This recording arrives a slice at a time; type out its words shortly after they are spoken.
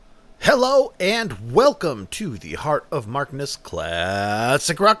Hello and welcome to the Heart of Markness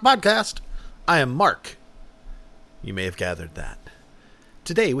Classic Rock Podcast. I am Mark. You may have gathered that.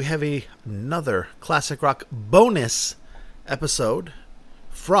 Today we have another classic rock bonus episode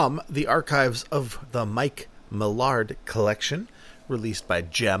from the archives of the Mike Millard collection, released by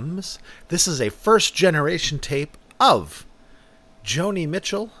Gems. This is a first generation tape of Joni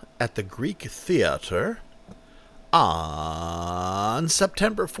Mitchell at the Greek Theater on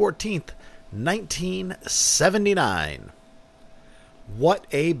September 14th, 1979. What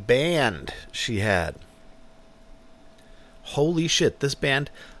a band she had. Holy shit, this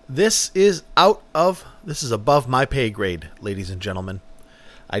band, this is above my pay grade, ladies and gentlemen.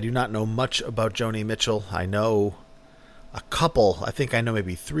 I do not know much about Joni Mitchell. I know a couple, I think I know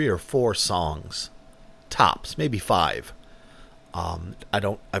maybe 3 or 4 songs. Tops, maybe 5.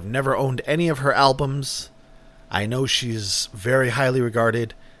 I've never owned any of her albums. I know she's very highly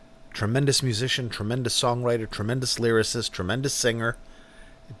regarded, tremendous musician, tremendous songwriter, tremendous lyricist, tremendous singer,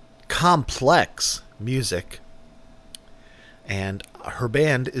 complex music. And her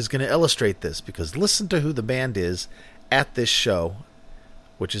band is going to illustrate this, because listen to who the band is at this show,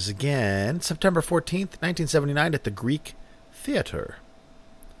 which is again September 14th, 1979 at the Greek Theater.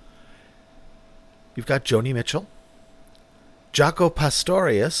 You've got Joni Mitchell, Jaco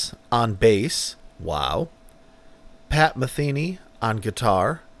Pastorius on bass, wow. Pat Metheny on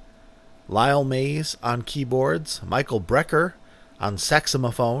guitar, Lyle Mays on keyboards, Michael Brecker on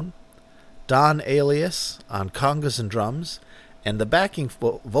saxophone, Don Alias on congas and drums, and the backing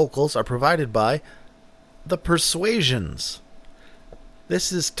vocals are provided by the Persuasions.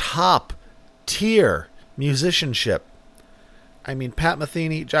 This is top tier musicianship. I mean, Pat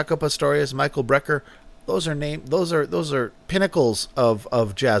Metheny, Jaco Pastorius, Michael Brecker, those are pinnacles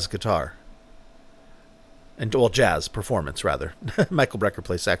of jazz guitar. And, well, jazz performance, rather. Michael Brecker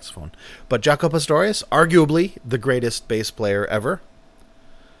plays saxophone. But Jaco Pastorius, arguably the greatest bass player ever.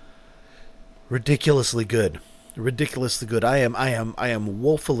 Ridiculously good. Ridiculously good. I am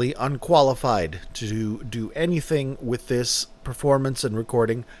woefully unqualified to do anything with this performance and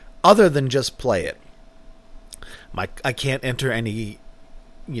recording other than just play it. I can't enter any,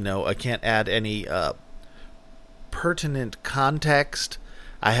 I can't add any pertinent context.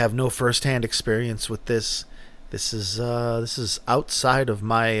 I have no first-hand experience with this. This is outside of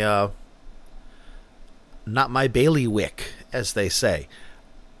my not my bailiwick, as they say.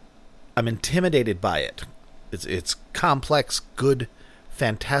 I'm intimidated by it. It's complex, good,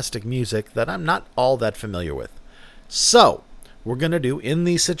 fantastic music that I'm not all that familiar with. So, we're going to do, in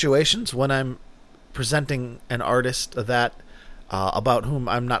these situations, when I'm presenting an artist that about whom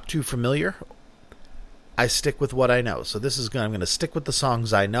I'm not too familiar, I stick with what I know. So I'm going to stick with the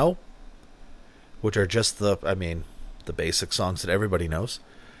songs I know, which are just the basic songs that everybody knows.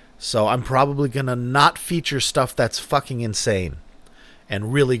 So I'm probably going to not feature stuff that's fucking insane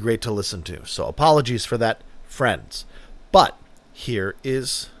and really great to listen to. So apologies for that, friends. But here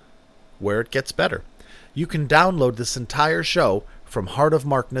is where it gets better. You can download this entire show from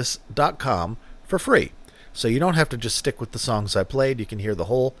heartofmarkness.com for free. So you don't have to just stick with the songs I played. You can hear the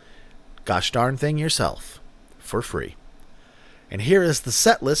whole gosh darn thing yourself for free. And here is the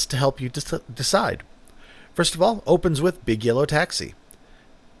set list to help you decide. First of all, opens with Big Yellow Taxi.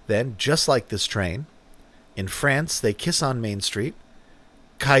 Then, Just Like This Train. In France, They Kiss on Main Street.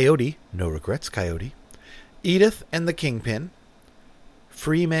 Coyote, No Regrets, Coyote. Edith and the Kingpin.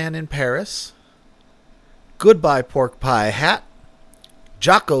 Free Man in Paris. Goodbye Pork Pie Hat.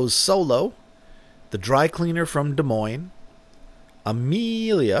 Jaco's Solo. The Dry Cleaner from Des Moines.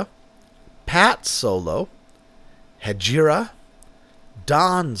 Amelia. Pat's Solo. Hejira.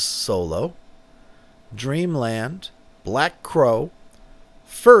 Don's Solo. Dreamland. Black Crow.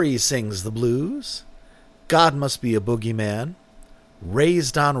 Furry Sings the Blues. God Must Be a Boogeyman.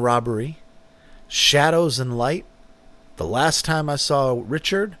 Raised on Robbery. Shadows and Light. The Last Time I Saw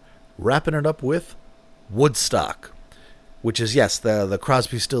Richard. Wrapping it up with Woodstock. Which is, yes, the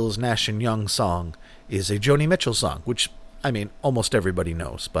Crosby, Stills, Nash & Young song is a Joni Mitchell song, which, almost everybody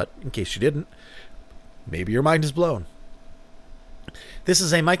knows. But in case you didn't, maybe your mind is blown. This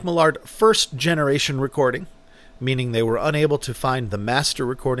is a Mike Millard first-generation recording, meaning they were unable to find the master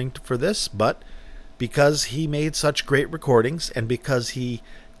recording for this, but because he made such great recordings and because he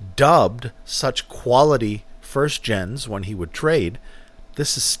dubbed such quality first-gens when he would trade,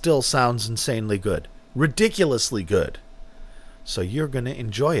 still sounds insanely good. Ridiculously good. So you're going to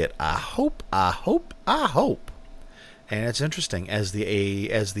enjoy it. I hope. And it's interesting, as the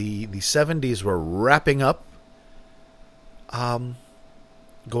 70s were wrapping up,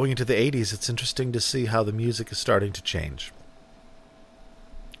 going into the 80s, it's interesting to see how the music is starting to change.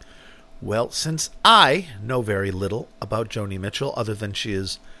 Well, since I know very little about Joni Mitchell, other than she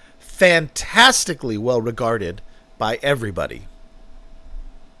is fantastically well regarded by everybody,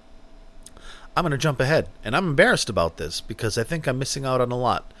 I'm going to jump ahead. And I'm embarrassed about this because I think I'm missing out on a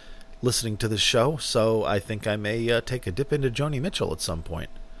lot listening to this show, so I think I may take a dip into Joni Mitchell at some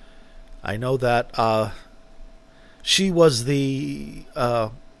point. I know that she was the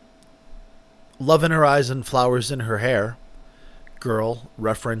love in her eyes and flowers in her hair girl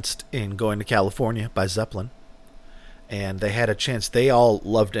referenced in Going to California by Zeppelin. And they had a chance, they all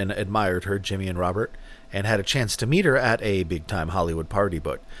loved and admired her, Jimmy and Robert, and had a chance to meet her at a big-time Hollywood party.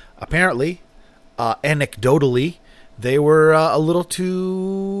 But apparently, anecdotally, they were a little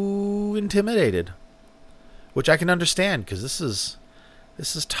too intimidated, which I can understand because this is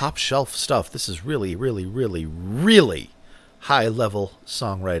top shelf stuff. This is really, really, really, really high level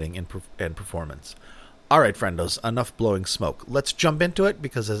songwriting and performance. All right, friendos, enough blowing smoke. Let's jump into it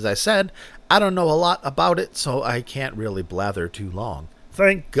because, as I said, I don't know a lot about it, so I can't really blather too long.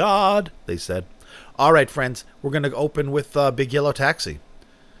 Thank God, they said. All right, friends, we're going to open with Big Yellow Taxi.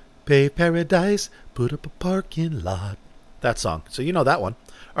 Pay paradise, put up a parking lot. That song. So you know that one.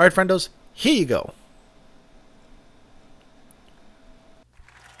 All right, friendos, here you go.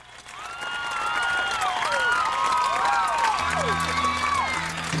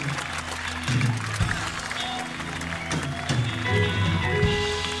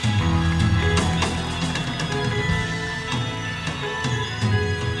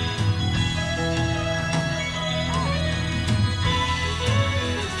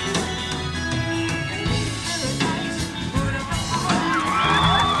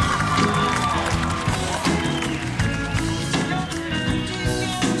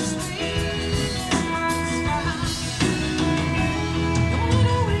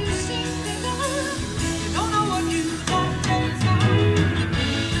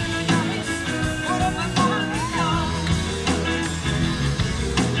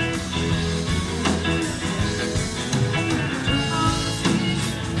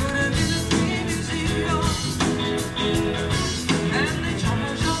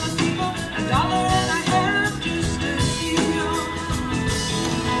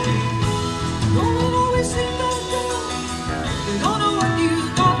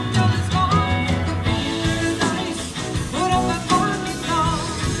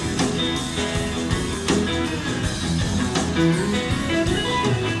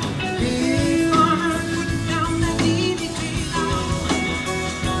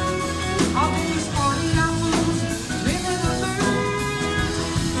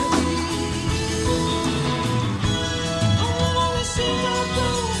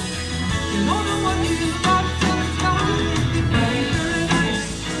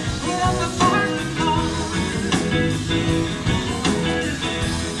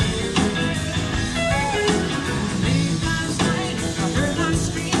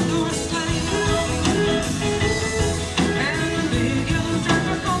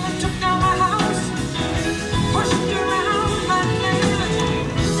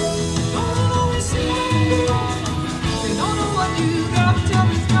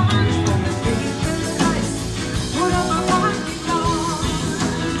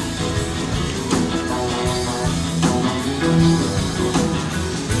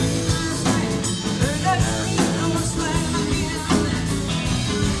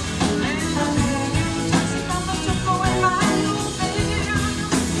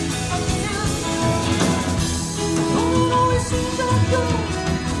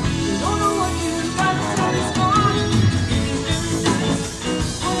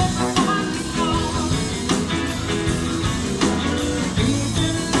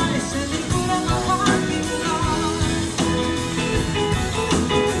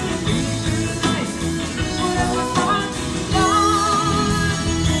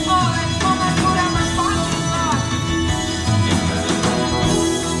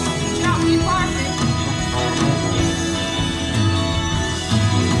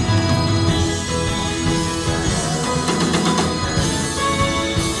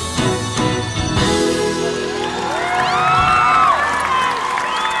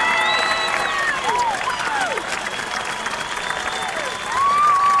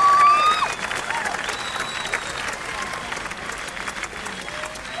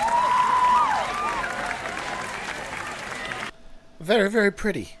 Very, very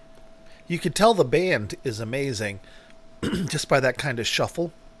pretty. You could tell the band is amazing just by that kind of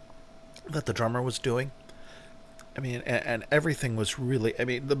shuffle that the drummer was doing. I mean, and everything was really... I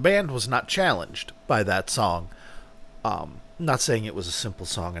mean, the band was not challenged by that song. Not saying it was a simple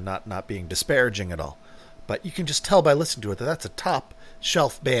song and not being disparaging at all. But you can just tell by listening to it that that's a top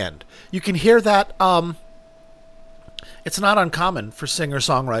shelf band. You can hear that. It's not uncommon for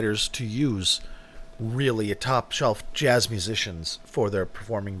singer-songwriters to use really top shelf jazz musicians for their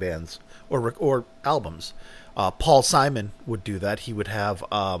performing bands or albums. Paul Simon would do that. He would have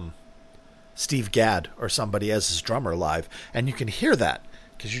Steve Gadd or somebody as his drummer live, and you can hear that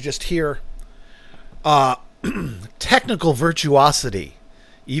because you just hear technical virtuosity,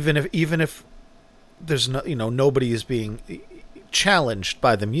 even if there's no, nobody is being challenged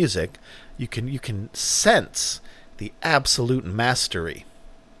by the music. You can sense the absolute mastery.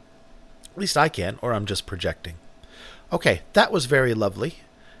 At least I can, or I'm just projecting. Okay, that was very lovely.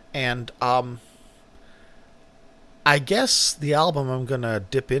 And I guess the album I'm going to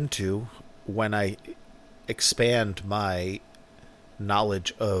dip into when I expand my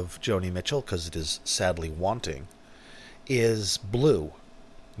knowledge of Joni Mitchell, because it is sadly wanting, is Blue.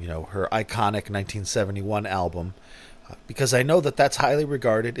 Her iconic 1971 album. Because I know that that's highly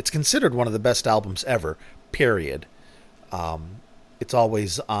regarded. It's considered one of the best albums ever, period. It's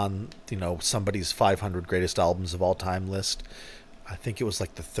always on, somebody's 500 greatest albums of all time list. I think it was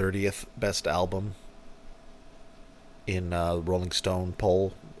like the 30th best album in Rolling Stone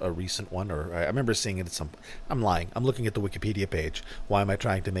poll, a recent one, or I remember seeing it at some. I'm lying. I'm looking at the Wikipedia page. Why am I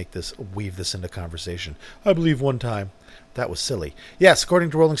trying to weave this into conversation? I believe one time. That was silly. Yes,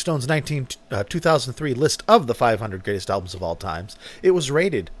 according to Rolling Stone's 2003 list of the 500 greatest albums of all times, it was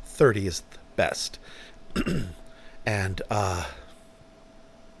rated 30th best. And I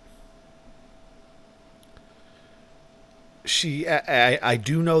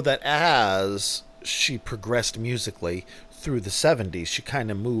do know that as she progressed musically through the 70s, she kind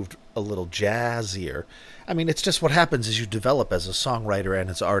of moved a little jazzier. I mean, it's just what happens as you develop as a songwriter and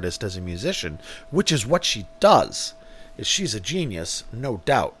as an artist, as a musician, which is what she does. She's a genius, no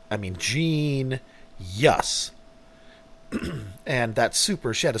doubt. I mean, yes. And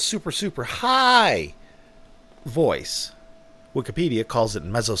she had a super high voice. Wikipedia calls it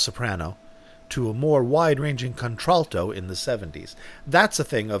mezzo-soprano, to a more wide-ranging contralto in the 70s. That's a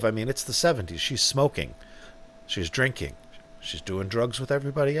thing of, it's the 70s. She's smoking. She's drinking. She's doing drugs with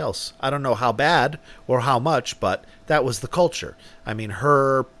everybody else. I don't know how bad or how much, but that was the culture.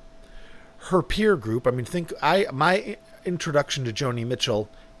 Her peer group, my introduction to Joni Mitchell,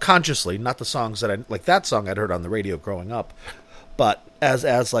 consciously, not the songs that song I'd heard on the radio growing up, but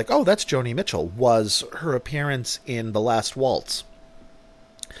as like, oh, that's Joni Mitchell, was her appearance in The Last Waltz,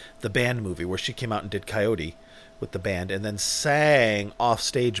 the band movie, where she came out and did Coyote with the band, and then sang off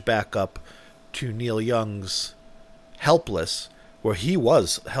stage backup to Neil Young's Helpless, where he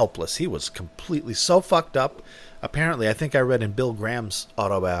was helpless. He was completely so fucked up. Apparently, I think I read in Bill Graham's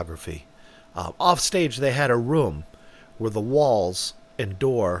autobiography, off stage they had a room where the walls and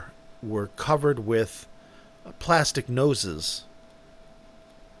door were covered with plastic noses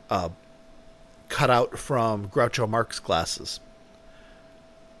cut out from Groucho Marx glasses.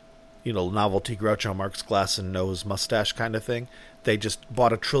 Novelty Groucho Marx glass and nose mustache kind of thing. They just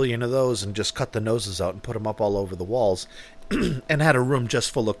bought 1 trillion of those and just cut the noses out and put them up all over the walls and had a room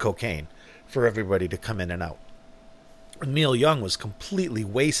just full of cocaine for everybody to come in and out. Neil Young was completely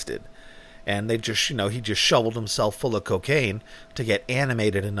wasted, and they just, he just shoveled himself full of cocaine to get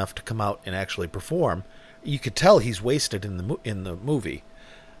animated enough to come out and actually perform. You could tell he's wasted in the movie.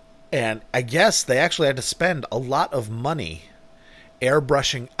 And I guess they actually had to spend a lot of money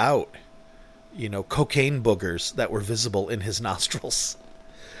airbrushing out, cocaine boogers that were visible in his nostrils.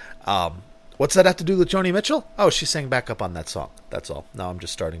 What's that have to do with Joni Mitchell? Oh, she sang back up on that song. That's all. Now I'm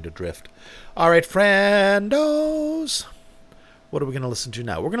just starting to drift. All right, friendos. What are we going to listen to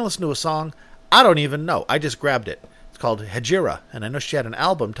now? We're going to listen to a song I don't even know. I just grabbed it. It's called Hejira, and I know she had an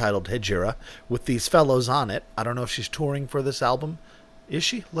album titled Hejira with these fellows on it. I don't know if she's touring for this album. Is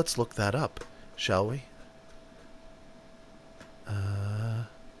she? Let's look that up, shall we?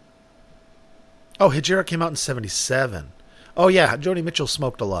 Hejira came out in 1977. Oh, yeah, Joni Mitchell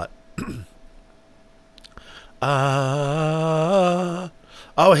smoked a lot.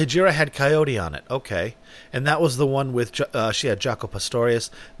 Hejira had Coyote on it. Okay. And that was the one with, she had Jaco Pastorius.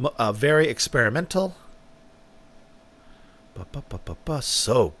 Very experimental.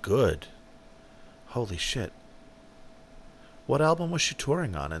 So good. Holy shit. What album was she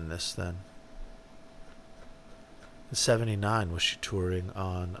touring on in this, then? In 1979, was she touring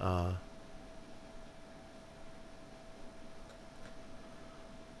on,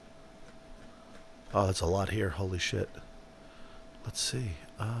 Oh, that's a lot here. Holy shit. Let's see.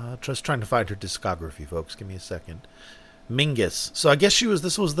 Just trying to find her discography, folks. Give me a second. Mingus. So I guess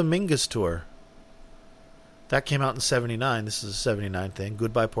this was the Mingus tour. That came out in 1979. This is a 1979 thing.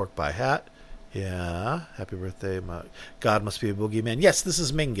 Goodbye Pork Pie Hat. Yeah, happy birthday. God must be a boogeyman. Yes, this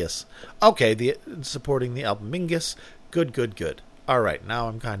is Mingus. Okay, supporting the album Mingus. Good, good, good. All right, now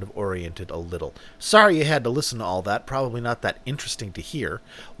I'm kind of oriented a little. Sorry you had to listen to all that. Probably not that interesting to hear.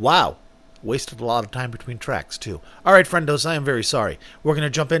 Wow, wasted a lot of time between tracks, too. All right, friendos, I am very sorry. We're going to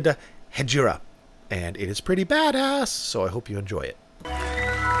jump into Hejira, and it is pretty badass, so I hope you enjoy it.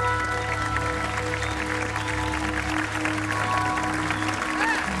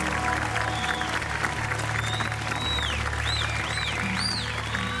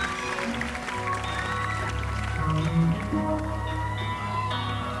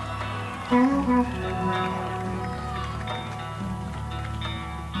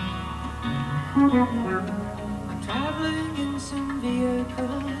 I'm traveling in some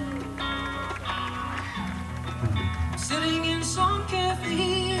vehicle, sitting in some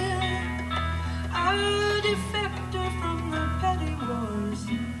cafe, a defector from the petty wars,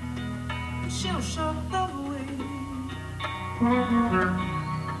 she'll shock love away.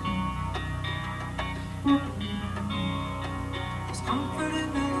 There's comfort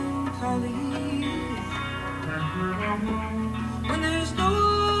in melancholy when there's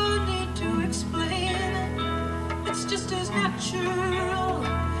no need to explain. It's just as natural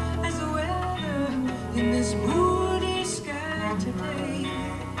as the weather in this moody sky today.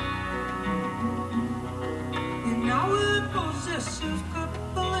 In our possessive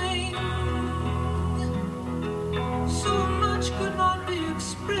coupling, so much could not be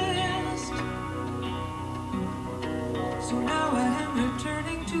expressed. So now I am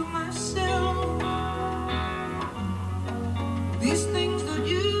returning to myself. These things that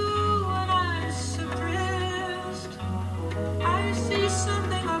you and I suppressed, I see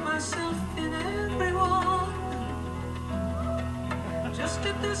something of myself in everyone. Just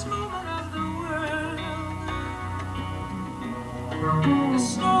at this moment of the world, the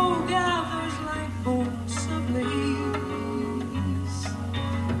snow gathers like bolts of lace,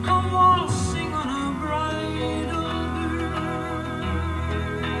 come waltzing on a bridal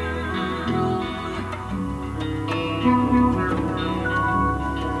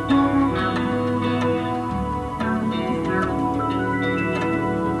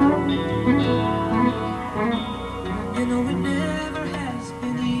You know it never has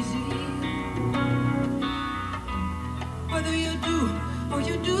been easy. Whether you do or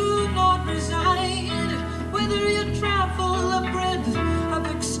you do not reside, whether you travel the breadth of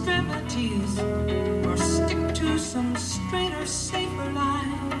extremities or stick to some straighter, safer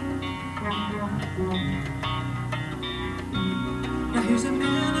line. Now here's a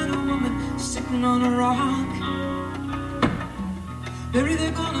man and a woman sitting on a rock. They're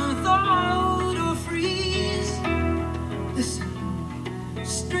either gonna thaw out or freeze. Listen,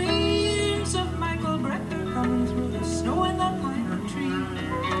 streams of Michael Brecker coming through the snow in that pine tree.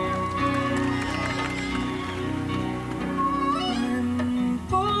 I'm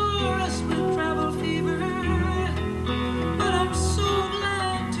porous with travel fever, but I'm so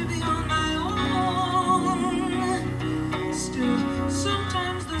glad to be on my own. Still,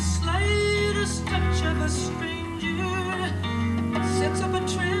 sometimes the slightest touch of a stranger sets up a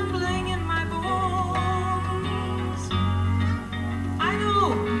trembling in my bones. I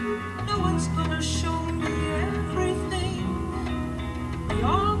know no one's gonna show me everything. We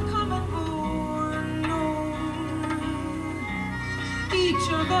all come and go unknown.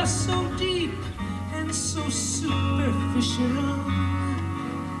 Each of us so deep and so superficial,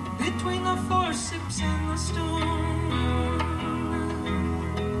 between the forceps and the stone.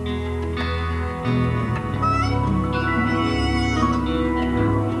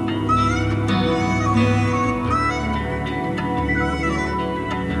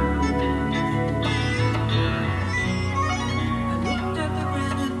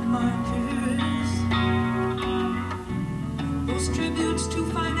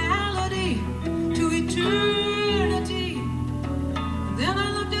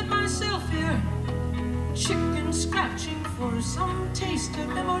 Some taste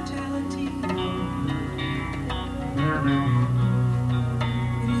of immortality.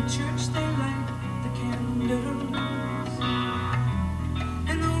 In the church they light the candles,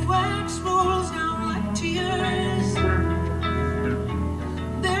 and the wax rolls down like tears.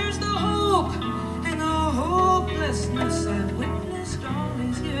 There's the hope and the hopelessness I've witnessed all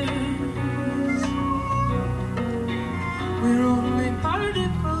these years. We're only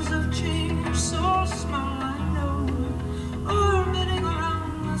particles of change, so small I know, orbiting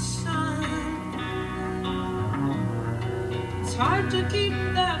around the sun.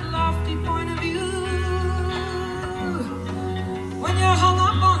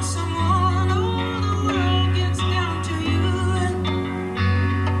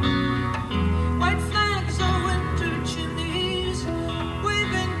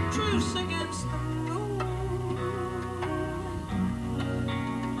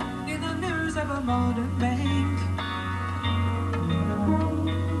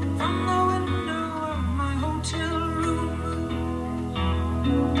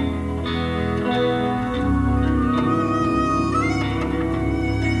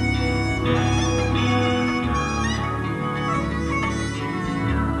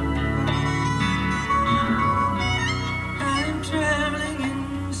 I'm traveling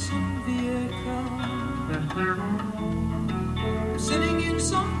in some vehicle, sitting in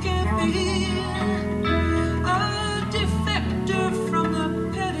some cafe, a defector from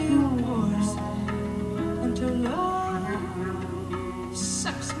the petty wars, until love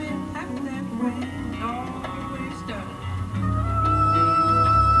sucks me back that way. It always does.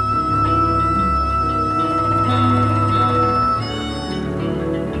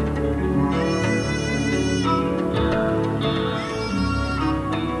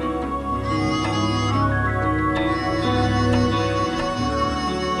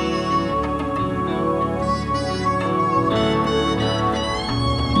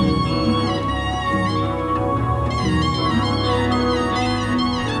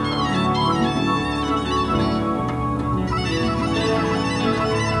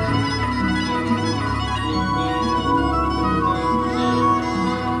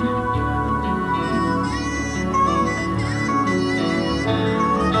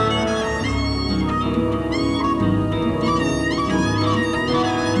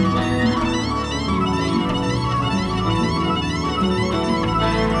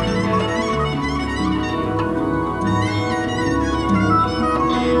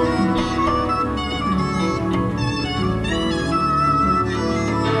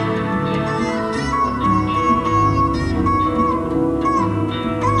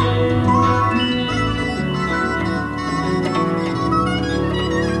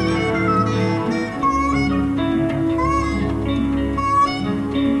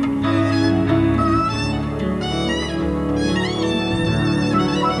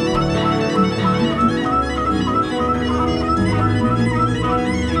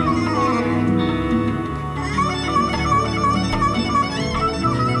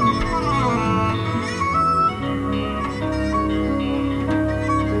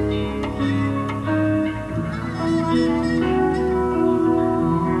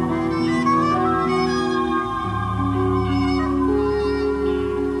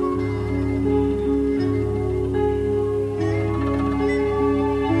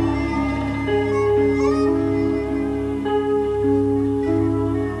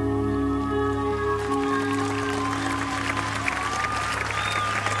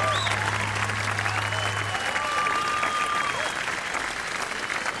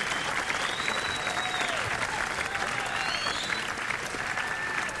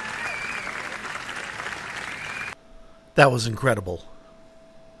 That was incredible.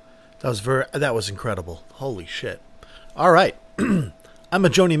 That was incredible. Holy shit. All right. I'm a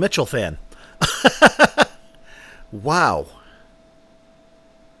Joni Mitchell fan. Wow.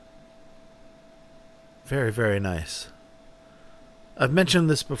 Very, very nice. I've mentioned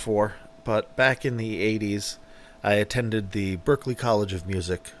this before, but back in the 80s, I attended the Berklee College of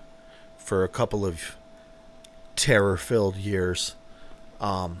Music for a couple of terror-filled years.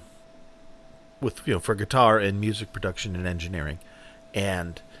 For guitar and music production and engineering.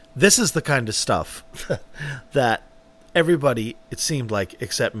 And this is the kind of stuff that everybody, it seemed like,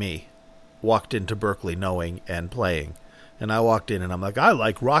 except me, walked into Berklee knowing and playing. And I walked in and I'm like, I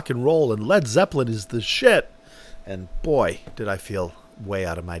like rock and roll and Led Zeppelin is the shit. And boy, did I feel way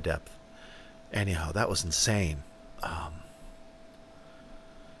out of my depth. Anyhow, that was insane.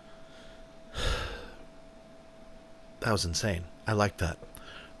 That was insane. I liked that.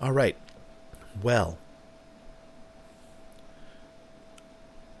 All right. Well,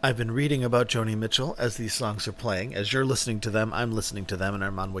 I've been reading about Joni Mitchell as these songs are playing. As you're listening to them, I'm listening to them, and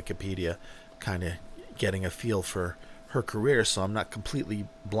I'm on Wikipedia kind of getting a feel for her career, so I'm not completely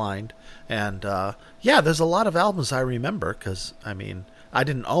blind. And, there's a lot of albums I remember, because, I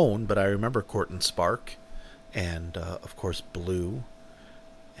didn't own, but I remember Court and Spark, and, of course, Blue,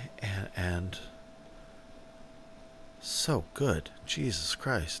 and so good. Jesus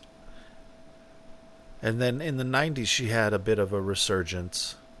Christ. And then in the 90s, she had a bit of a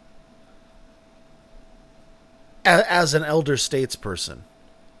resurgence as an elder statesperson.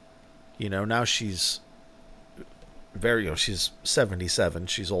 Now she's she's 77.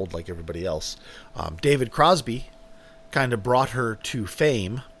 She's old like everybody else. David Crosby kind of brought her to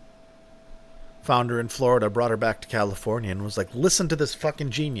fame. Found her in Florida, brought her back to California, and was like, listen to this fucking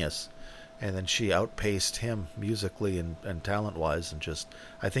genius. And then she outpaced him musically and talent-wise, and just,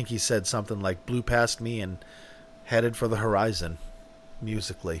 I think he said something like, blew past me and headed for the horizon,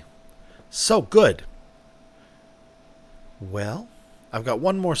 musically. So good. Well, I've got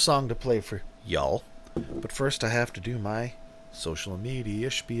one more song to play for y'all, but first I have to do my social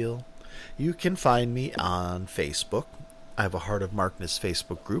media spiel. You can find me on Facebook. I have a Heart of Markness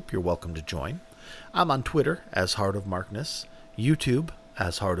Facebook group. You're welcome to join. I'm on Twitter as Heart of Markness, YouTube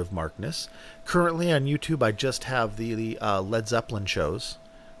as Heart of Markness. Currently on YouTube, I just have the Led Zeppelin shows,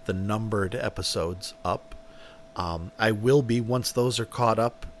 the numbered episodes up. I will be, once those are caught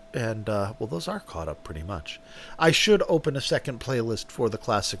up, and, those are caught up pretty much. I should open a second playlist for the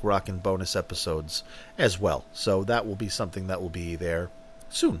classic rock and bonus episodes as well. So that will be something that will be there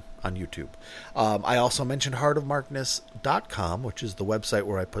soon on YouTube. I also mentioned heartofmarkness.com, which is the website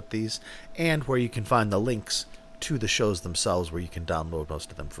where I put these, and where you can find the links to the shows themselves, where you can download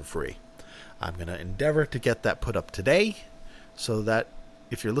most of them for free. I'm going to endeavor to get that put up today, so that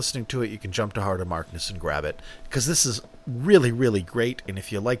if you're listening to it, you can jump to Heart of Markness and grab it, because this is really, really great. And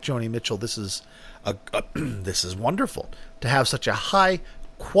if you like Joni Mitchell, this is this is wonderful to have such a high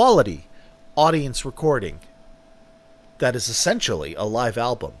quality audience recording that is essentially a live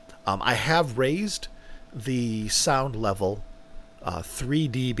album. I have raised the sound level 3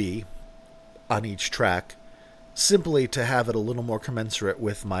 dB on each track, simply to have it a little more commensurate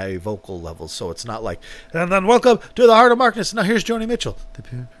with my vocal levels, so it's not like, and then welcome to the Heart of Markness. Now here's Joni Mitchell.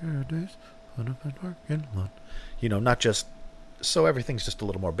 Not just, so everything's just a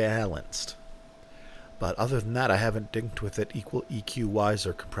little more balanced. But other than that, I haven't dinked with it equal EQ-wise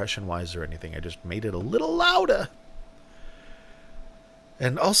or compression-wise or anything. I just made it a little louder.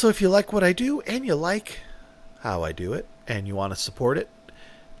 And also, if you like what I do, and you like how I do it, and you want to support it,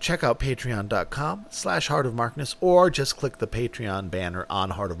 check out patreon.com/heartofmarkness, or just click the Patreon banner on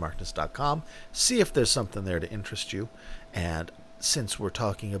heartofmarkness.com. See if there's something there to interest you. And since we're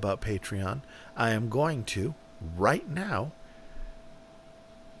talking about Patreon, I am going to, right now,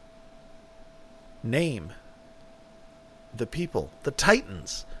 name the people, the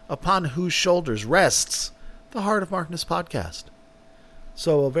titans, upon whose shoulders rests the Heart of Markness podcast.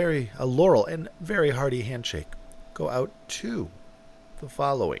 So a laurel and very hearty handshake go out to the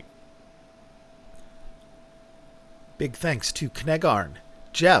following. Big thanks to Knegarn,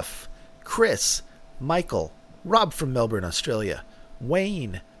 Jeff, Chris, Michael, Rob from Melbourne, Australia,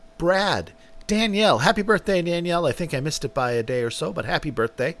 Wayne, Brad, Danielle. Happy birthday, Danielle. I think I missed it by a day or so, but happy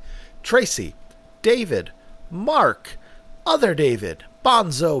birthday. Tracy, David, Mark, Other David,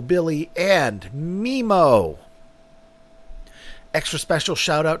 Bonzo, Billy, and Mimo. Extra special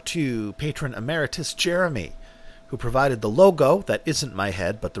shout out to patron emeritus Jeremy, who provided the logo that isn't my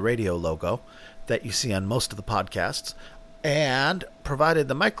head, but the radio logo that you see on most of the podcasts, and provided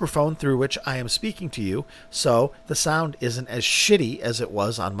the microphone through which I am speaking to you, so the sound isn't as shitty as it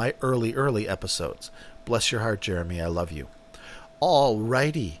was on my early episodes. Bless your heart, Jeremy. I love you.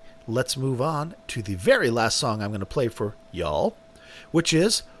 Alrighty, let's move on to the very last song I'm going to play for y'all, which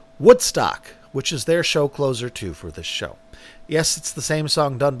is Woodstock, which is their show closer too for this show. Yes, it's the same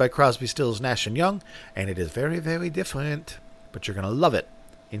song done by Crosby, Stills, Nash & Young, and it is very, very different, but you're going to love it.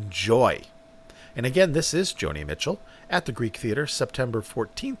 Enjoy. And again, this is Joni Mitchell at the Greek Theater, September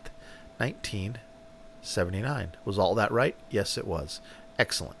 14th, 1979. Was all that right? Yes, it was.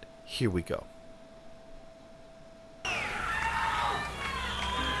 Excellent. Here we go.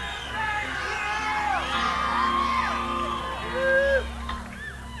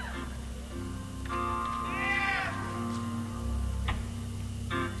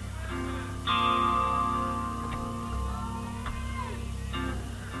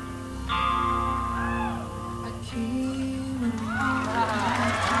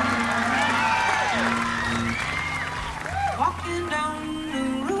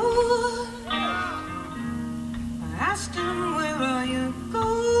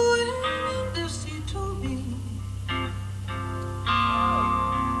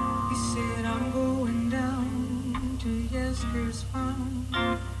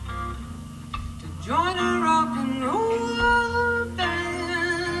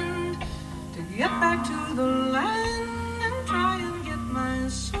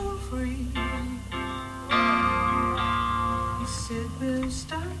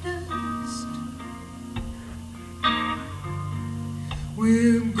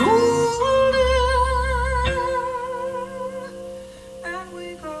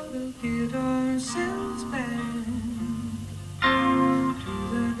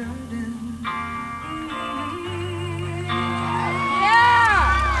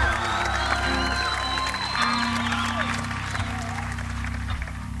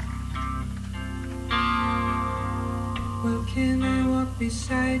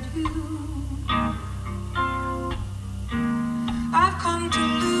 Beside you, I've come to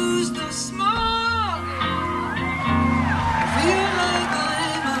lose the smog. Feel like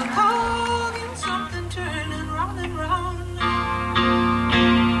I'm a cog in something turning round and round.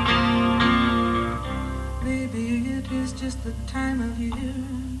 time of year.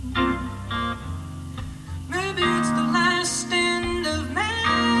 Maybe it's the last stand of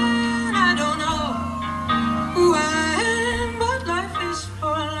man. I don't know who I am, but life is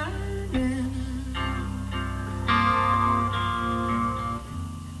for learning.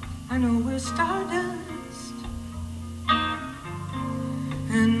 I know we're stardust,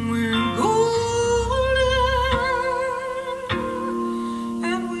 and we're golden,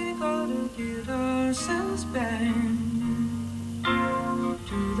 and we gotta get ourselves back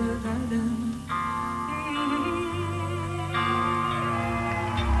to the garden.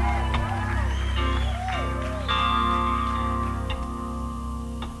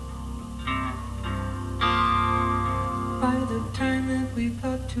 By the time that we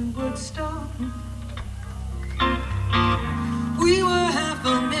got to Woodstock, we were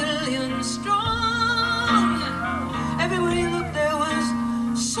 500,000 strong. Everywhere you looked there was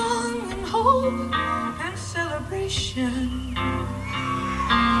song and hope and celebration.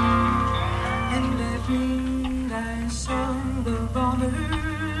 And I dreamed I saw the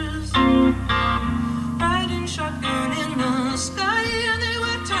bombers riding shotgun in the sky, and they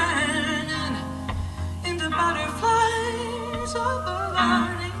were turning into butterflies of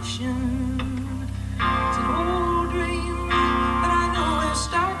our nation. It's an old dream, but I know we're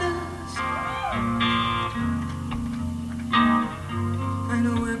stardust. I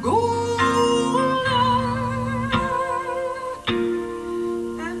know we're golden,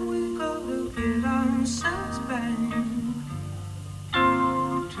 and we gotta get ourselves back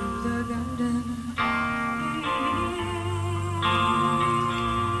to the garden.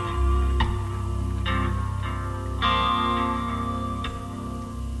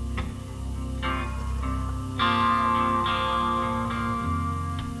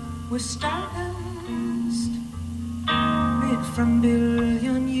 We're stardust, made from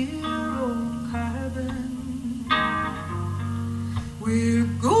billion-year-old carbon. We're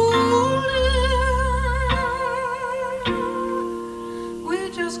golden. We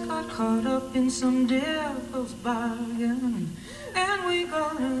just got caught up in some devil's bargain, and we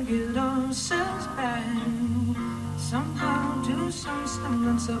gotta get ourselves back somehow to some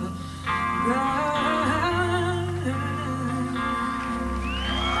semblance of a garden.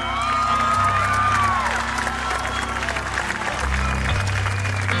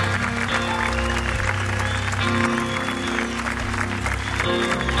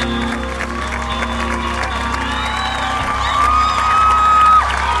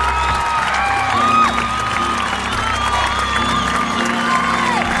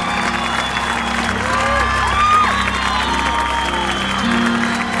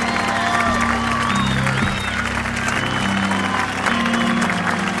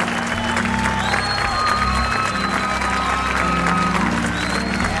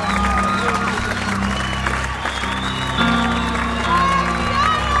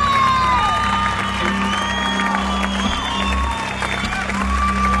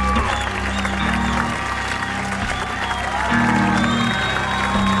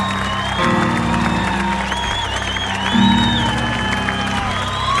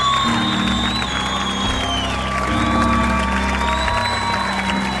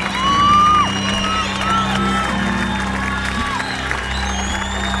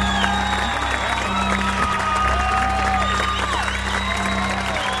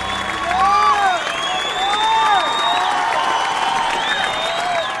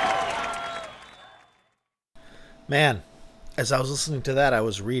 Man, as I was listening to that, I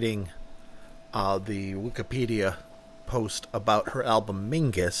was reading the Wikipedia post about her album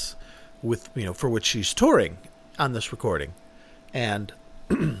Mingus, with for which she's touring on this recording, and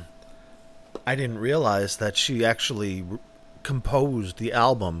I didn't realize that she actually composed the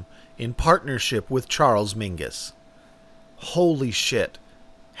album in partnership with Charles Mingus. Holy shit!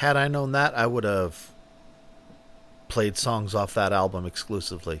 Had I known that, I would have played songs off that album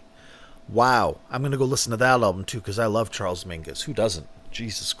exclusively. Wow, I'm going to go listen to that album too, because I love Charles Mingus. Who doesn't?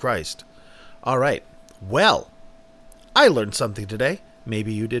 Jesus Christ. All right. Well, I learned something today.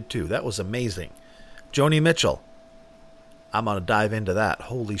 Maybe you did too. That was amazing. Joni Mitchell. I'm going to dive into that.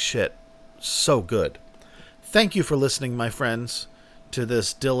 Holy shit. So good. Thank you for listening, my friends, to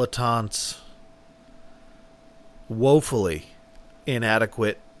this dilettante's woefully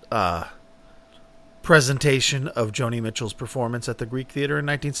inadequate presentation of Joni Mitchell's performance at the Greek Theater in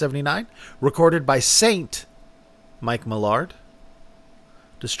 1979, recorded by Saint Mike Millard,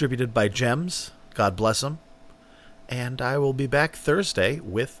 distributed by Gems, God bless him, and I will be back Thursday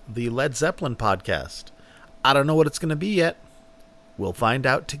with the Led Zeppelin podcast. I don't know what it's going to be yet. We'll find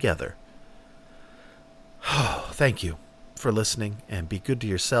out together. Thank you for listening, and be good to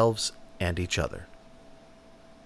yourselves and each other.